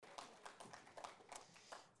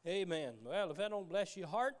Amen. Well, if that don't bless your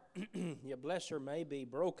heart, your blesser may be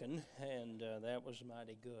broken, and that was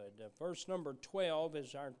mighty good. Verse number 12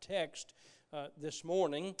 is our text this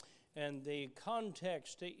morning, and the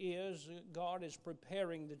context is God is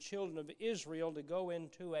preparing the children of Israel to go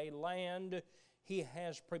into a land He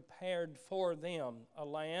has prepared for them, a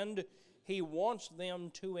land He wants them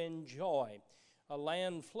to enjoy, a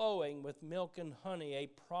land flowing with milk and honey, a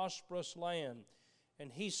prosperous land.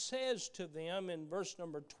 And he says to them in verse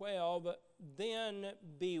number 12, "Then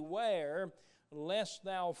beware, lest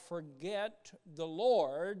thou forget the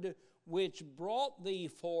Lord, which brought thee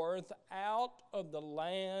forth out of the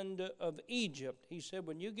land of Egypt." He said,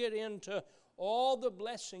 when you get into all the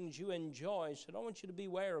blessings you enjoy, he said, I want you to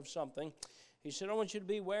beware of something. He said, I want you to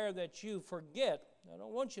beware that you forget. I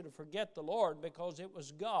don't want you to forget the Lord, because it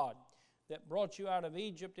was God that brought you out of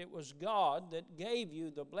Egypt. It was God that gave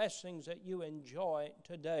you the blessings that you enjoy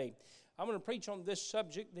today. I'm going to preach on this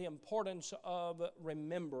subject, the importance of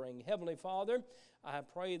remembering. Heavenly Father, I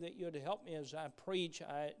pray that you'd help me as I preach.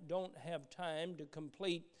 I don't have time to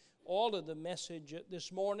complete all of the message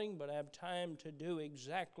this morning, but I have time to do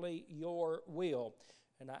exactly your will.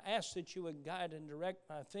 And I ask that you would guide and direct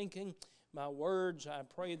my thinking, my words. I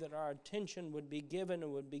pray that our attention would be given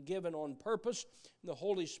and would be given on purpose. The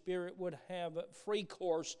Holy Spirit would have free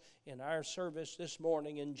course in our service this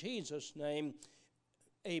morning. In Jesus' name,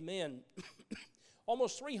 amen.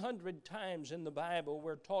 Almost 300 times in the Bible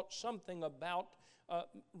we're taught something about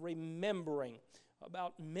remembering,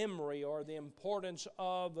 about memory, or the importance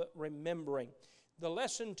of remembering. The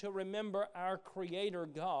lesson to remember our Creator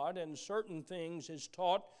God and certain things is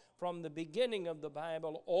taught from the beginning of the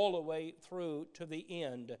Bible all the way through to the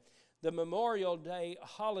end. The Memorial Day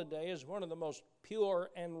holiday is one of the most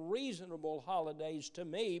pure and reasonable holidays to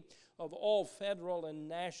me of all federal and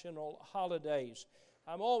national holidays.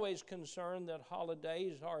 I'm always concerned that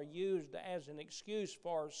holidays are used as an excuse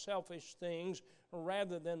for selfish things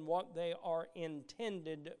rather than what they are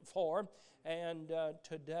intended for. And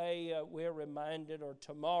today we're reminded, or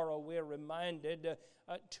tomorrow we're reminded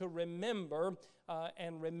to remember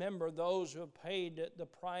and remember those who have paid the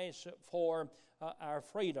price for our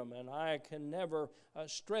freedom. And I can never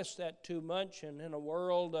stress that too much. And in a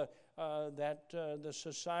world that the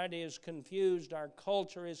society is confused, our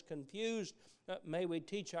culture is confused, may we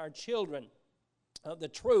teach our children the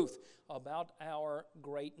truth about our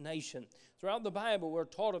great nation. Throughout the Bible, we're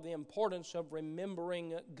taught of the importance of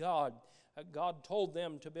remembering God. God told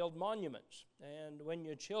them to build monuments. And when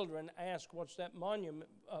your children ask, what's that monument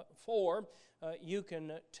for, you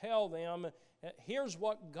can tell them, here's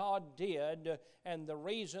what God did and the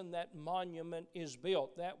reason that monument is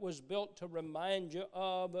built. That was built to remind you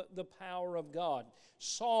of the power of God.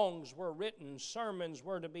 Songs were written, sermons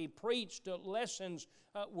were to be preached, lessons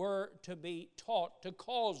were to be taught to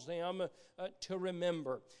cause them to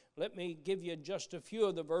remember. Let me give you just a few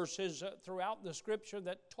of the verses throughout the Scripture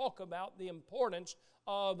that talk about the importance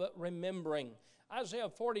of remembering. Isaiah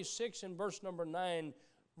 46 and verse number 9,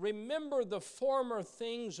 "Remember the former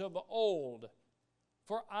things of old,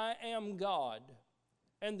 for I am God,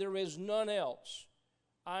 and there is none else.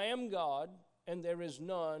 I am God, and there is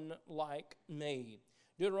none like me."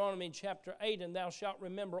 Deuteronomy chapter 8, "And thou shalt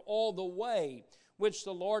remember all the way which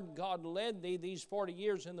the Lord God led thee these 40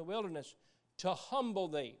 years in the wilderness, to humble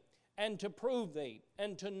thee, and to prove thee,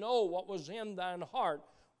 and to know what was in thine heart,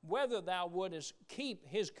 whether thou wouldest keep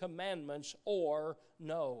his commandments or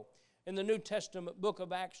no." In the New Testament book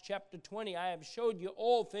of Acts chapter 20, "I have showed you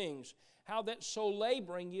all things, how that so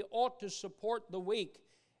laboring ye ought to support the weak,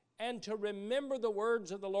 and to remember the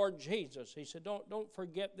words of the Lord Jesus." He said, don't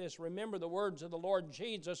forget this. Remember the words of the Lord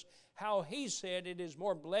Jesus, how he said it is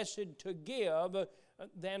more blessed to give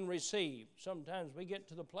than receive. Sometimes we get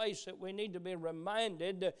to the place that we need to be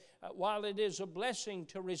reminded, while it is a blessing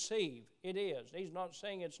to receive, it is. He's not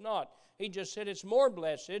saying it's not. He just said it's more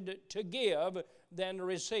blessed to give than to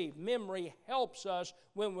receive. Memory helps us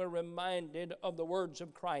when we're reminded of the words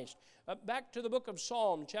of Christ. Back to the book of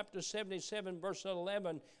Psalm, chapter 77, verse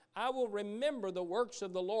 11, "I will remember the works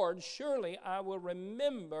of the Lord. Surely I will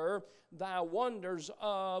remember thy wonders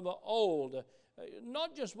of old."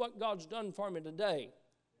 Not just what God's done for me today,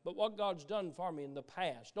 but what God's done for me in the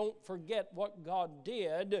past. Don't forget what God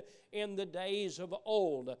did in the days of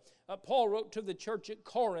old. Paul wrote to the church at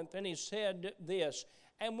Corinth, and he said this,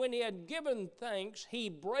 "And when he had given thanks, he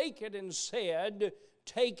brake it and said,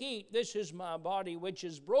 Take, eat, this is my body which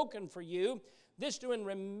is broken for you. This do in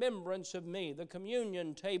remembrance of me. The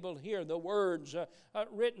communion table here, the words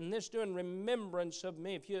written, this do in remembrance of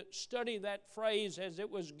me. If you study that phrase as it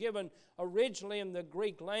was given originally in the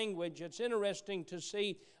Greek language, it's interesting to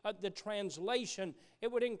see the translation.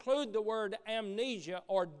 It would include the word amnesia,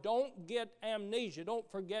 or don't get amnesia. Don't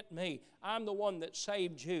forget me. I'm the one that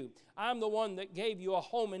saved you. I'm the one that gave you a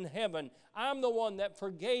home in heaven. I'm the one that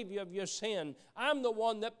forgave you of your sin. I'm the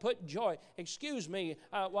one that put joy. Excuse me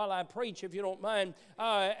while I preach, if you don't mind.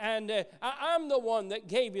 I'm the one that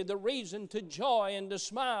gave you the reason to joy and to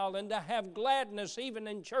smile and to have gladness even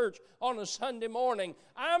in church on a Sunday morning.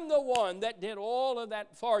 I'm the one that did all of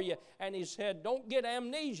that for you. And he said, don't get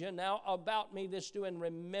amnesia now about me. This do in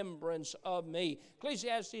remembrance of me.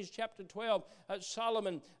 Ecclesiastes chapter 12,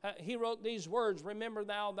 Solomon, he wrote these words, remember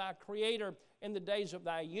thou thy Creator in the days of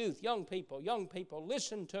thy youth. Young people,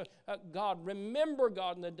 listen to God. Remember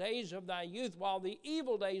God in the days of thy youth, while the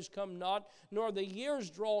evil days come not, nor the years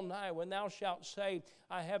draw nigh, when thou shalt say,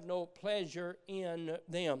 I have no pleasure in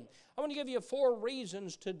them. I want to give you 4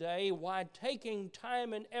 reasons today why taking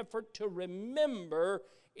time and effort to remember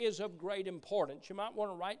is of great importance. You might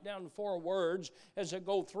want to write down 4 words as I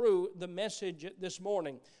go through the message this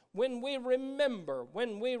morning. When we remember,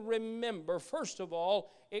 first of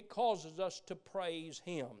all, it causes us to praise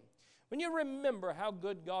Him. When you remember how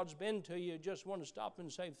good God's been to you, you just want to stop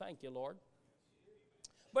and say, thank you, Lord.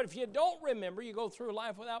 But if you don't remember, you go through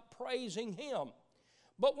life without praising Him.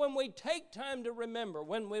 But when we take time to remember,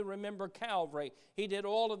 when we remember Calvary, He did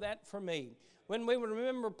all of that for me. When we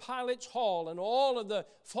remember Pilate's Hall and all of the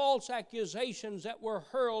false accusations that were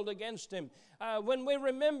hurled against Him. When we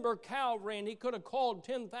remember Calvary, and He could have called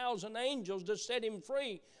 10,000 angels to set Him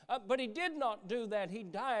free, but He did not do that. He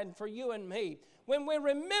died for you and me. When we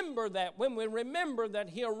remember that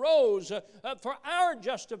He arose for our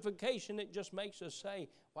justification, it just makes us say,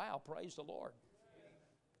 wow, praise the Lord.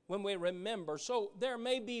 When we remember. So there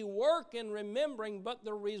may be work in remembering, but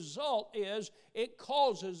the result is it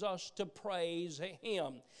causes us to praise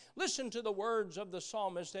Him. Listen to the words of the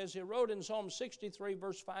psalmist as he wrote in Psalm 63,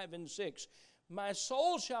 verse 5 and 6. My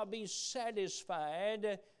soul shall be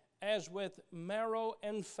satisfied as with marrow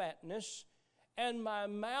and fatness, and my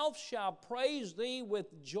mouth shall praise Thee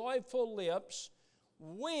with joyful lips,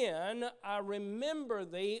 when I remember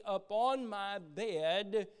Thee upon my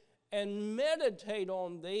bed, and meditate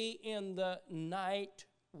on Thee in the night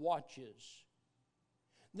watches.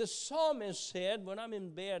 The psalmist said, when I'm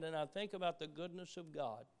in bed and I think about the goodness of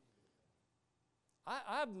God,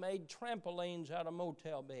 I've made trampolines out of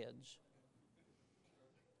motel beds.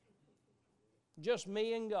 Just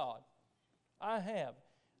me and God. I have.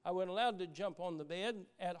 I wasn't allowed to jump on the bed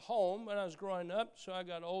at home when I was growing up, so I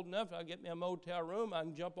got old enough, I'll get me a motel room, I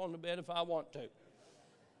can jump on the bed if I want to.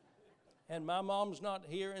 And my mom's not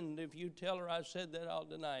here, and if you tell her I said that, I'll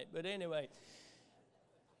deny it. But anyway,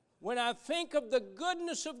 when I think of the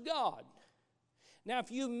goodness of God, now if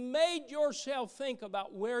you made yourself think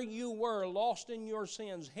about where you were lost in your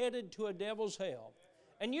sins, headed to a devil's hell,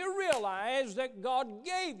 and you realize that God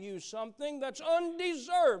gave you something that's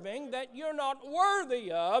undeserving, that you're not worthy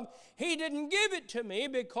of. He didn't give it to me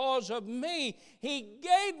because of me. He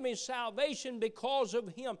gave me salvation because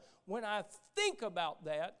of Him. When I think about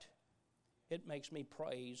that, it makes me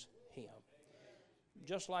praise Him.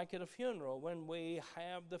 Just like at a funeral, when we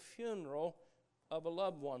have the funeral of a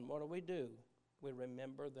loved one, what do? We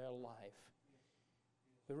remember their life.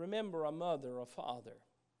 We remember a mother, a father.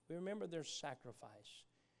 We remember their sacrifice.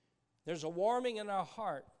 There's a warming in our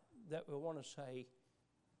heart that we want to say,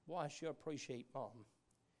 boy, I sure appreciate Mom.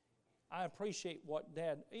 I appreciate what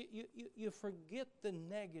Dad. You forget the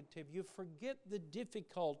negative. You forget the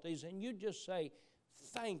difficulties, and you just say,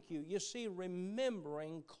 thank you. You see,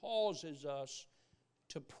 remembering causes us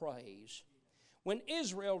to praise. When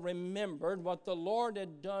Israel remembered what the Lord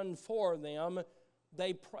had done for them,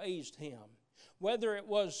 they praised Him. Whether it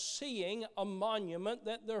was seeing a monument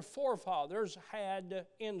that their forefathers had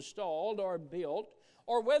installed or built,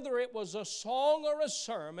 or whether it was a song or a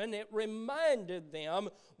sermon, it reminded them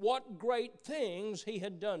what great things He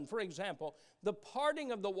had done. For example, the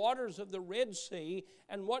parting of the waters of the Red Sea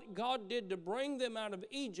and what God did to bring them out of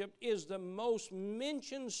Egypt is the most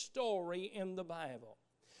mentioned story in the Bible.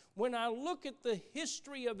 When I look at the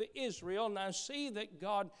history of Israel and I see that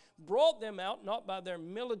God brought them out not by their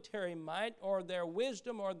military might or their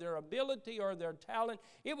wisdom or their ability or their talent,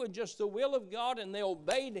 it was just the will of God, and they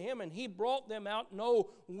obeyed Him, and He brought them out. No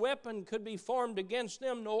weapon could be formed against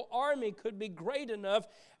them. No army could be great enough.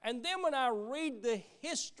 And then when I read the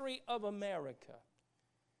history of America,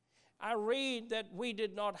 I read that we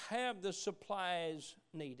did not have the supplies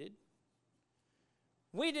needed.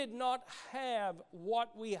 We did not have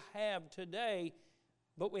what we have today,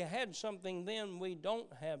 but we had something then we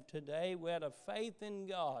don't have today. We had a faith in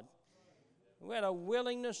God. We had a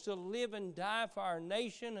willingness to live and die for our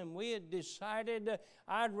nation, and we had decided,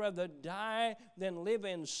 I'd rather die than live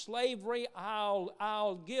in slavery.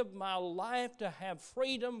 I'll give my life to have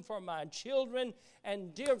freedom for my children.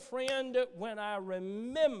 And dear friend, when I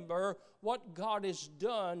remember what God has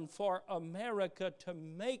done for America to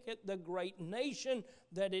make it the great nation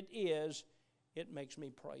that it is, it makes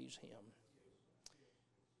me praise Him.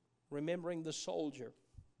 Remembering the soldier,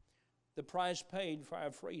 the price paid for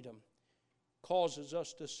our freedom, causes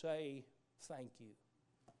us to say thank you.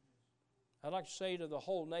 I'd like to say to the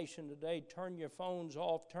whole nation today, turn your phones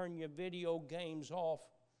off, turn your video games off,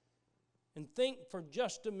 and think for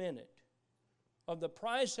just a minute of the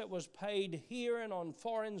price that was paid here and on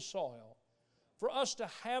foreign soil for us to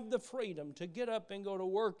have the freedom to get up and go to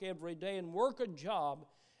work every day and work a job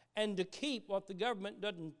and to keep what the government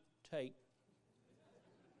doesn't take.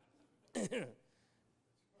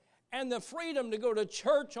 And the freedom to go to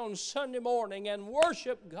church on Sunday morning and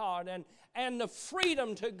worship God, and the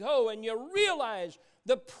freedom to go, and you realize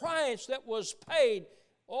the price that was paid.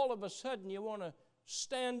 All of a sudden you want to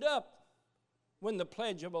stand up when the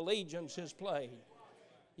Pledge of Allegiance is played.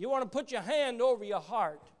 You want to put your hand over your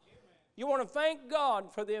heart. You want to thank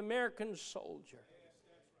God for the American soldier.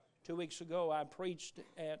 2 weeks ago I preached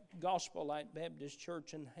at Gospel Light Baptist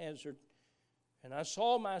Church in Hazard. And I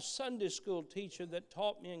saw my Sunday school teacher that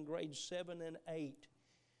taught me in grades 7 and 8,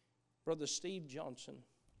 Brother Steve Johnson.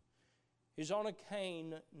 He's on a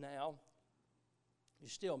cane now.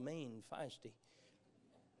 He's still mean, feisty.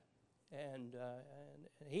 And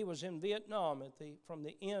he was in Vietnam from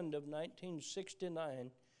the end of 1969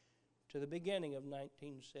 to the beginning of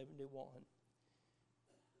 1971.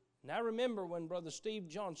 And I remember when Brother Steve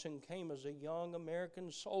Johnson came as a young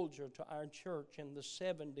American soldier to our church in the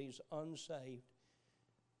 70s, unsaved.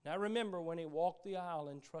 And I remember when he walked the aisle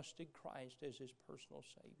and trusted Christ as his personal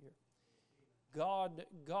Savior. God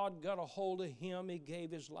got a hold of him. He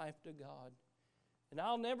gave his life to God. And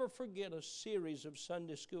I'll never forget a series of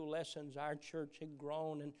Sunday school lessons. Our church had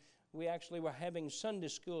grown, and we actually were having Sunday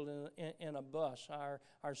school in a bus.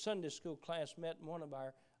 Our Sunday school class met in one of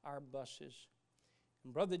our buses.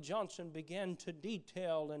 And Brother Johnson began to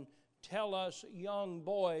detail and tell us young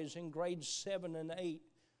boys in grades 7 and 8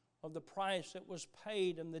 of the price that was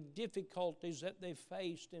paid and the difficulties that they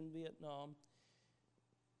faced in Vietnam.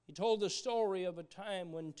 He told the story of a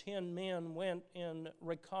time when 10 men went in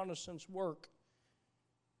reconnaissance work.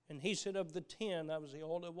 And he said, of the 10, I was the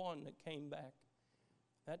only one that came back.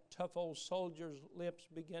 That tough old soldier's lips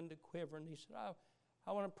began to quiver, and he said,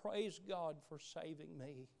 I want to praise God for saving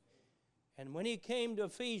me. And when he came to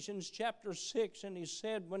Ephesians chapter 6, and he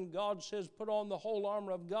said, when God says, put on the whole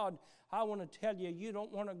armor of God, I want to tell you, you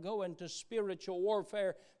don't want to go into spiritual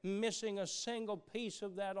warfare missing a single piece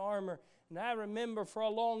of that armor. And I remember for a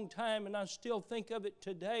long time, and I still think of it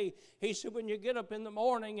today, he said, when you get up in the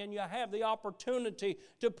morning and you have the opportunity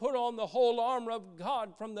to put on the whole armor of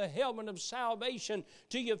God, from the helmet of salvation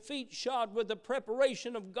to your feet shod with the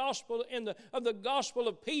preparation of the gospel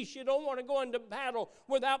of peace, you don't want to go into battle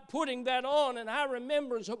without putting that on. And I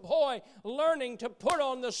remember as a boy learning to put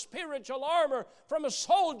on the spiritual armor from a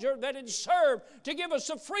soldier that had served to give us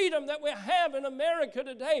the freedom that we have in America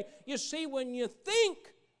today. You see, when you think,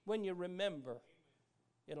 when you remember,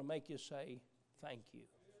 it'll make you say, thank you.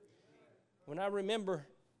 When I remember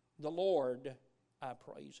the Lord, I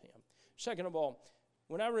praise Him. Second of all,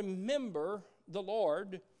 when I remember the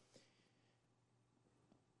Lord,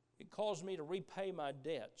 it calls me to repay my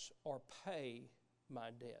debts or pay my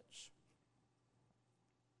debts.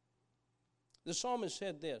 The psalmist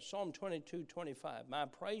said this, Psalm 22:25, my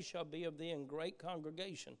praise shall be of thee in great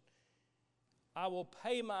congregation. I will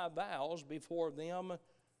pay my vows before them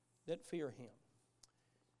that fear Him.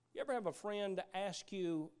 You ever have a friend ask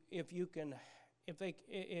you if you'll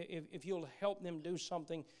help them do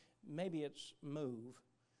something? Maybe it's move.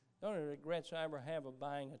 The only regrets I ever have of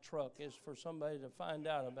buying a truck is for somebody to find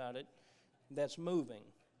out about it that's moving.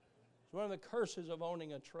 It's one of the curses of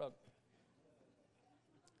owning a truck.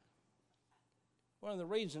 One of the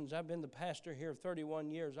reasons I've been the pastor here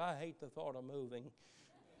 31 years, I hate the thought of moving.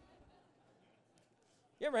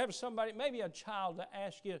 You ever have somebody, maybe a child, to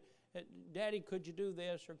ask you, Daddy, could you do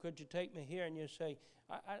this, or could you take me here? And you say,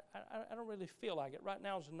 I don't really feel like it. Right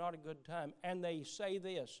now is not a good time. And they say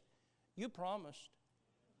this, you promised.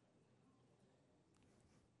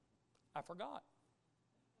 I forgot.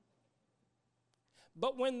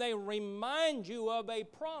 But when they remind you of a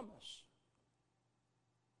promise,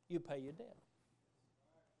 you pay your debt.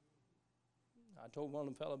 I told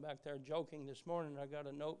one fellow back there joking this morning, I got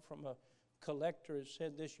a note from a collector. It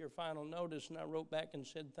said, "This your final notice," and I wrote back and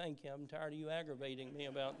said, "Thank you. I'm tired of you aggravating me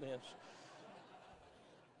about this."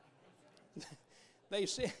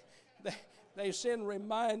 They send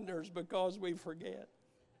reminders because we forget.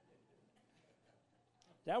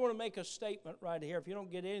 Now, I want to make a statement right here. If you don't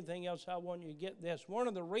get anything else, I want you to get this. One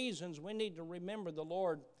of the reasons we need to remember the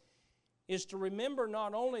Lord is to remember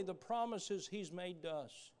not only the promises He's made to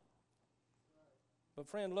us, but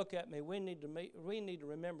friend, look at me. We need to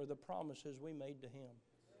remember the promises we made to Him.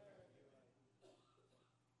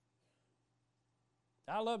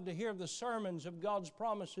 I love to hear the sermons of God's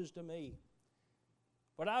promises to me,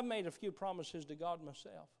 but I've made a few promises to God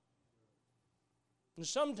myself. And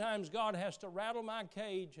sometimes God has to rattle my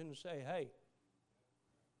cage and say, "Hey,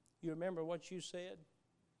 you remember what you said?"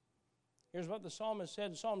 Here's what the psalmist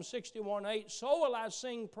said in Psalm 61:8, "So will I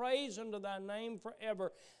sing praise unto thy name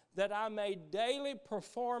forever, that I may daily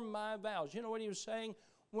perform my vows." You know what he was saying?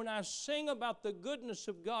 When I sing about the goodness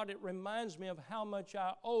of God, it reminds me of how much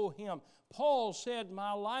I owe Him. Paul said,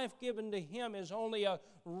 "My life given to Him is only a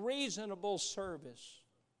reasonable service."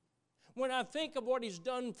 When I think of what He's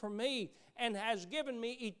done for me and has given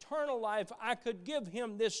me eternal life, I could give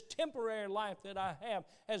Him this temporary life that I have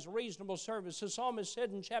as reasonable service. The psalmist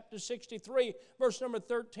said in chapter 63, verse number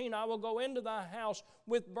 13, "I will go into thy house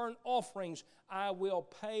with burnt offerings. I will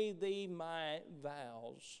pay thee my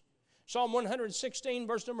vows." Psalm 116,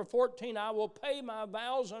 verse number 14, "I will pay my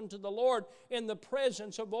vows unto the Lord in the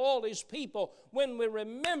presence of all His people." When we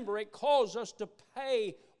remember, it calls us to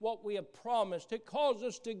pay what we have promised. It calls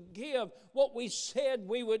us to give what we said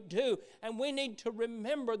we would do. And we need to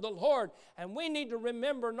remember the Lord. And we need to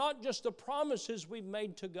remember not just the promises we've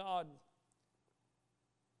made to God.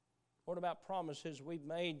 What about promises we've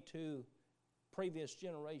made to previous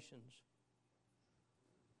generations?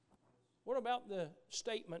 What about the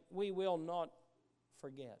statement, "We will not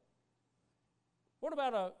forget"? What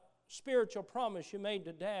about a spiritual promise you made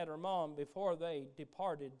to Dad or Mom before they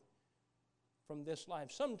departed from this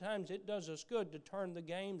life? Sometimes it does us good to turn the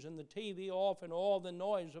games and the TV off and all the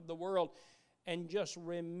noise of the world and just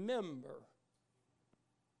remember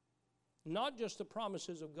not just the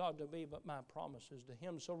promises of God to me, but my promises to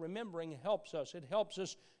Him. So remembering helps us. It helps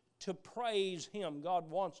us to praise Him. God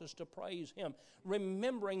wants us to praise Him.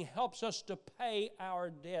 Remembering helps us to pay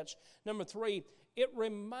our debts. Number 3, it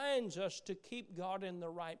reminds us to keep God in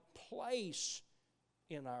the right place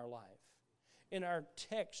in our life. In our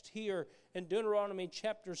text here in Deuteronomy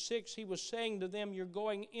chapter 6, He was saying to them, "You're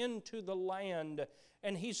going into the land."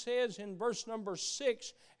 And He says in verse number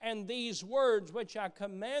 6, "And these words which I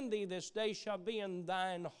command thee this day shall be in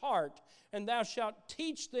thine heart, and thou shalt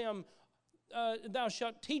teach them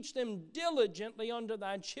diligently unto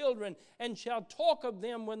thy children, and shalt talk of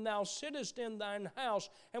them when thou sittest in thine house,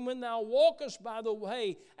 and when thou walkest by the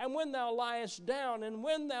way, and when thou liest down, and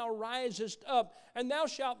when thou risest up, and thou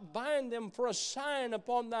shalt bind them for a sign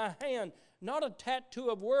upon thy hand." Not a tattoo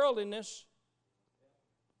of worldliness,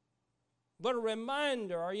 but a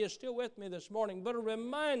reminder. Are you still with me this morning? But a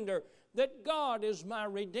reminder that God is my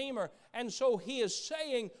Redeemer. And so He is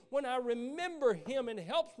saying, when I remember Him, it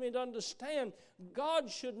helps me to understand God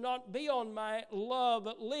should not be on my love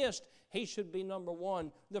list. He should be number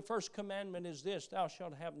one. The first commandment is this: "Thou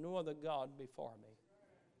shalt have no other God before me."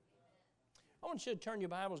 I want you to turn your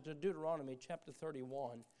Bibles to Deuteronomy chapter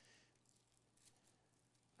 31.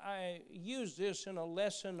 I used this in a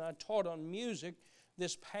lesson I taught on music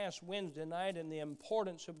this past Wednesday night, and the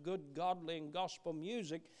importance of good, godly, and gospel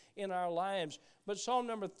music in our lives. But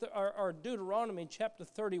Deuteronomy chapter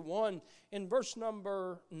 31, in verse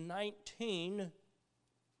number 19,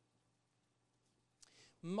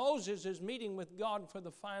 Moses is meeting with God for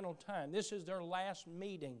the final time. This is their last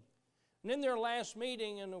meeting. And in their last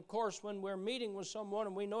meeting, and of course when we're meeting with someone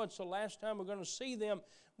and we know it's the last time we're going to see them,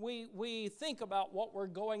 we think about what we're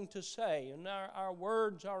going to say. And our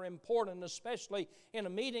words are important, especially in a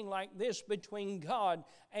meeting like this between God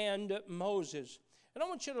and Moses. And I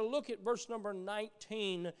want you to look at verse number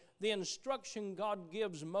 19, the instruction God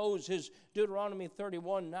gives Moses, Deuteronomy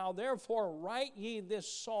 31. "Now therefore write ye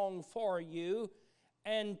this song for you,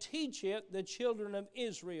 and teach it the children of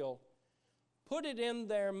Israel. Put it in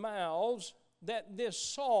their mouths, that this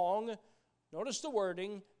song," notice the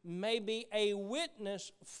wording, "may be a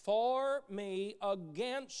witness for me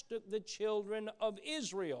against the children of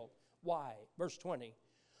Israel." Why? Verse 20.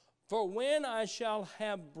 "For when I shall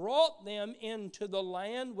have brought them into the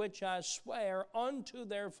land which I swear unto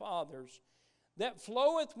their fathers, that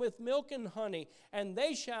floweth with milk and honey, and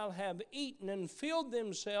they shall have eaten and filled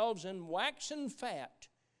themselves and waxen fat,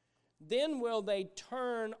 Then will they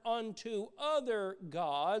turn unto other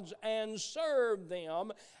gods and serve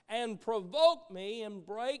them and provoke me and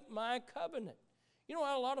break my covenant. You know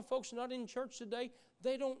how a lot of folks not in church today,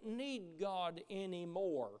 they don't need God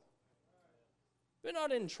anymore. They're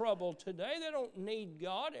not in trouble today. They don't need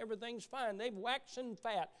God. Everything's fine. They've waxen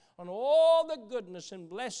fat on all the goodness and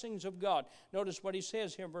blessings of God. Notice what he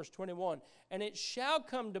says here in verse 21. And it shall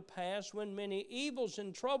come to pass when many evils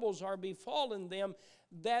and troubles are befallen them,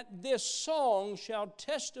 that this song shall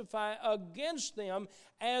testify against them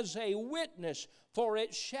as a witness. For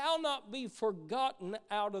it shall not be forgotten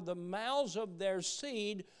out of the mouths of their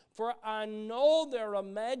seed, for I know their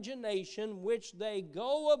imagination which they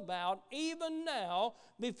go about even now,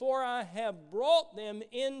 before I have brought them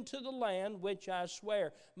into the land which I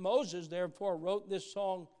swear. Moses therefore wrote this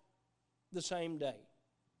song the same day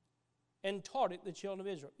and taught it the children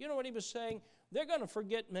of Israel. You know what he was saying? They're going to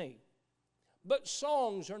forget me. But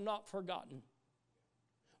songs are not forgotten.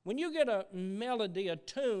 When you get a melody, a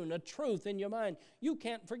tune, a truth in your mind, you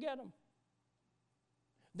can't forget them.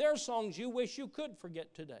 There are songs you wish you could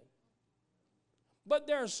forget today. But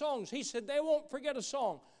there are songs, he said, they won't forget a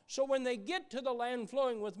song. So when they get to the land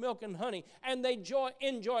flowing with milk and honey, and they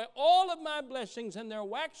enjoy all of my blessings, and they're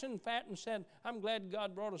waxing fat and said, I'm glad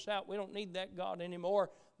God brought us out. We don't need that God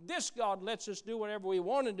anymore. This God lets us do whatever we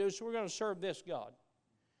want to do, so we're going to serve this God.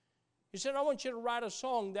 He said, I want you to write a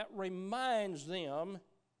song that reminds them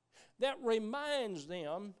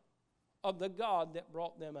of the God that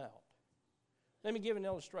brought them out. Let me give an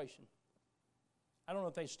illustration. I don't know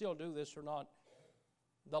if they still do this or not.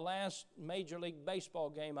 The last Major League Baseball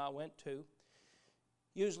game I went to,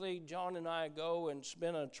 usually John and I go, and it's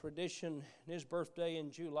been a tradition, his birthday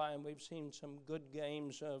in July, and we've seen some good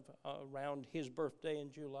games around his birthday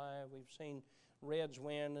in July. We've seen Reds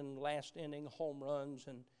win and last inning home runs.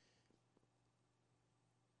 And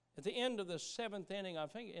at the end of the seventh inning,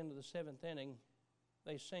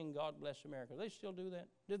 they sing God Bless America. They still do that?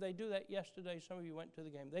 Did they do that yesterday? Some of you went to the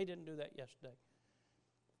game. They didn't do that yesterday.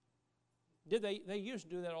 They used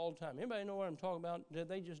to do that all the time. Anybody know what I'm talking about? Did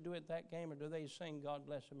they just do it that game, or do they sing God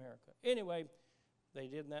Bless America? Anyway, they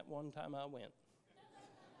did that one time I went.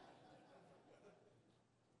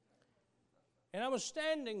 And I was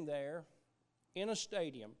standing there in a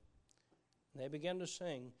stadium, and they began to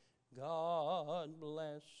sing, God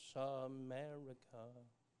bless America,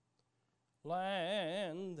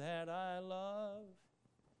 land that I love.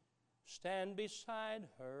 Stand beside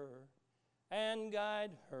her and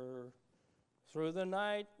guide her through the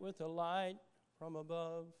night with the light from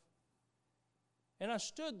above. And I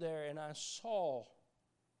stood there and I saw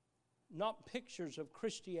not pictures of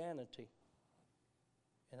Christianity.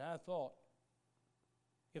 And I thought,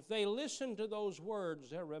 if they listen to those words,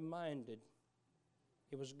 they're reminded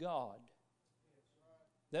it was God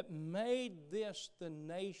that made this the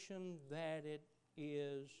nation that it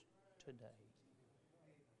is today.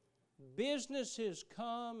 Businesses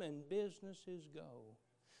come and businesses go.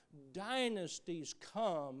 Dynasties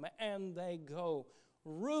come and they go.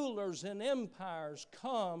 Rulers and empires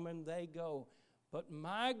come and they go. But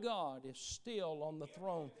my God is still on the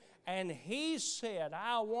throne. And he said,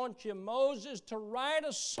 I want you, Moses, to write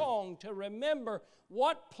a song to remember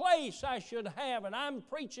what place I should have. And I'm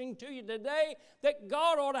preaching to you today that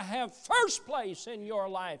God ought to have first place in your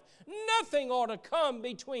life. Nothing ought to come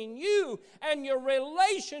between you and your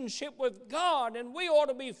relationship with God. And we ought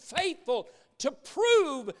to be faithful to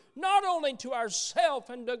prove not only to ourselves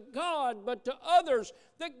and to God, but to others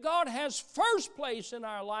that God has first place in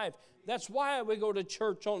our life. That's why we go to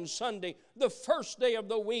church on Sunday, the first day of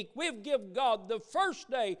the week. We give God the first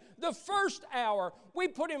day, the first hour. We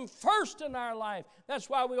put Him first in our life. That's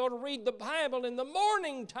why we ought to read the Bible in the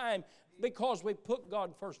morning time, because we put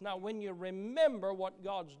God first. Now, when you remember what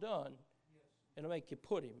God's done, it'll make you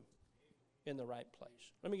put Him in the right place.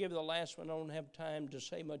 Let me give you the last one. I don't have time to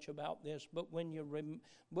say much about this, but when you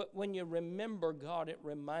remember God, it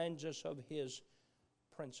reminds us of His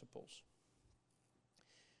principles.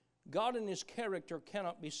 God and His character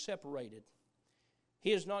cannot be separated.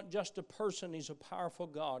 He is not just a person. He's a powerful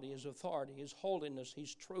God. He is authority. He is holiness.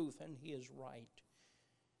 He's truth, and He is right.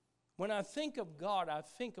 When I think of God, I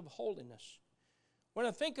think of holiness. When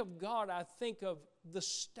I think of God, I think of the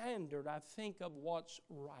standard. I think of what's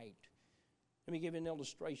right. Let me give you an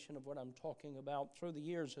illustration of what I'm talking about. Through the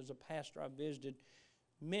years as a pastor, I've visited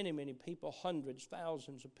many, many people, hundreds,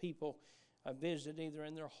 thousands of people. I've visited either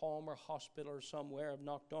in their home or hospital or somewhere. I've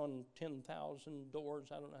knocked on 10,000 doors.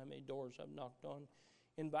 I don't know how many doors I've knocked on,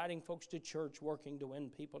 inviting folks to church, working to win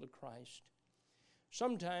people to Christ.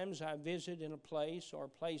 Sometimes I visit in a place or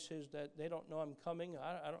places that they don't know I'm coming.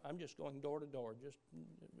 I'm just going door to door, just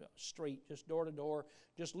street, just door to door,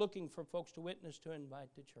 just looking for folks to witness to,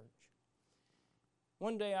 invite to church.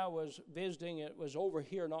 One day I was visiting. It was over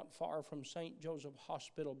here not far from St. Joseph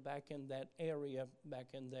Hospital, back in that area, back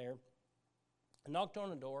in there. I knocked on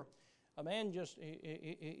the door. A man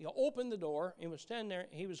he opened the door. He was standing there.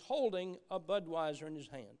 He was holding a Budweiser in his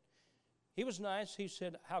hand. He was nice. He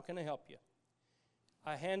said, "How can I help you?"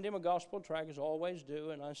 I handed him a gospel tract, as I always do,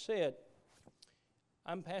 and I said,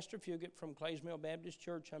 "I'm Pastor Fugit from Clays Mill Baptist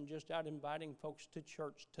Church. I'm just out inviting folks to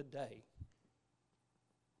church today."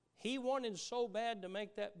 He wanted so bad to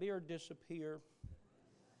make that beer disappear.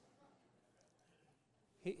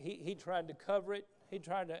 He tried to cover it.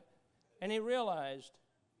 And he realized,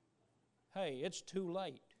 hey, it's too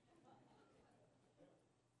late.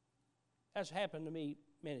 That's happened to me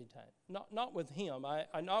many times. Not with him.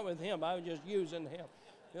 Not with him. I was just using him.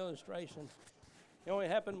 Illustration. It only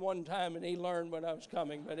happened one time, and he learned when I was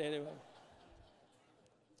coming. But anyway.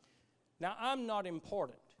 Now, I'm not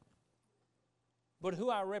important. But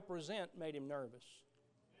who I represent made him nervous.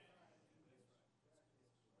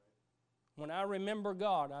 When I remember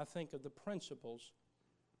God, I think of the principles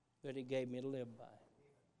that He gave me to live by.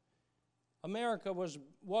 America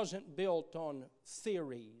wasn't built on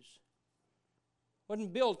theories.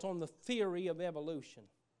 Wasn't built on the theory of evolution.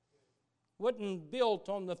 Wasn't built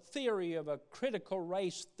on the theory of a critical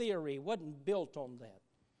race theory. Wasn't built on that.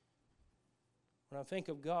 When I think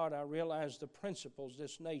of God, I realize the principles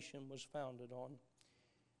this nation was founded on.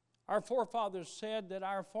 Our forefathers said that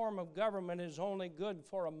our form of government is only good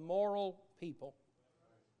for a moral people.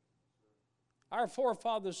 Our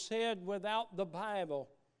forefathers said without the Bible,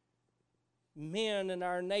 men in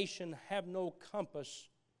our nation have no compass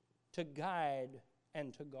to guide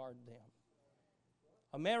and to guard them.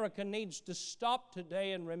 America needs to stop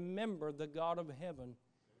today and remember the God of heaven.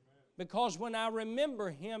 Because when I remember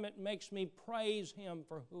Him, it makes me praise Him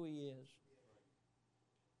for who He is.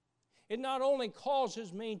 It not only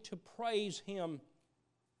causes me to praise Him,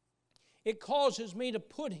 it causes me to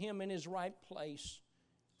put Him in His right place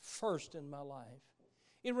first in my life.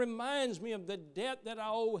 It reminds me of the debt that I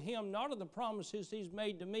owe Him, not of the promises He's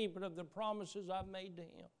made to me, but of the promises I've made to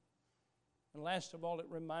Him. And last of all, it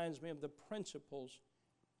reminds me of the principles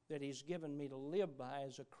that He's given me to live by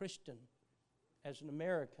as a Christian, as an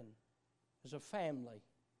American, as a family,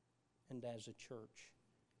 and as a church.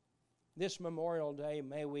 This Memorial Day,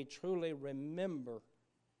 may we truly remember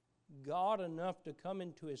God enough to come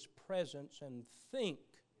into His presence and think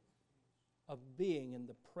of being in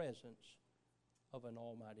the presence of an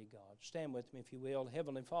almighty God. Stand with me, if you will.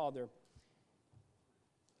 Heavenly Father,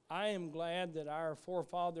 I am glad that our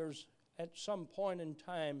forefathers at some point in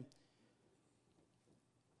time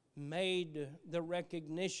made the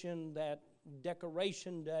recognition that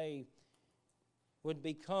Decoration Day would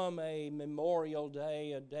become a memorial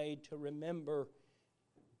day, a day to remember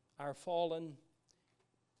our fallen.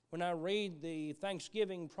 When I read the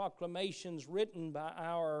Thanksgiving proclamations written by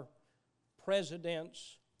our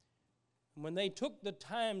presidents, when they took the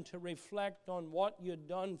time to reflect on what you'd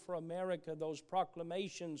done for America, those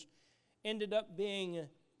proclamations ended up being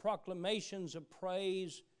proclamations of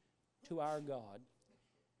praise to our God.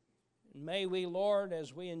 And may we, Lord,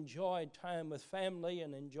 as we enjoy time with family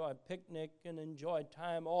and enjoy picnic and enjoy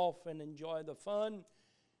time off and enjoy the fun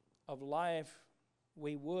of life,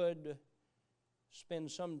 we would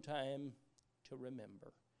spend some time to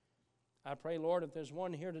remember. I pray, Lord, if there's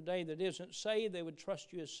one here today that isn't saved, they would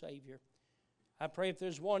trust you as Savior. I pray if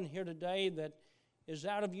there's one here today that is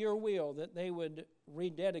out of your will, that they would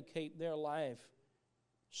rededicate their life,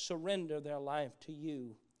 surrender their life to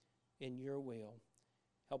you in your will.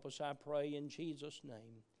 Help us, I pray, in Jesus'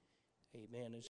 name. Amen.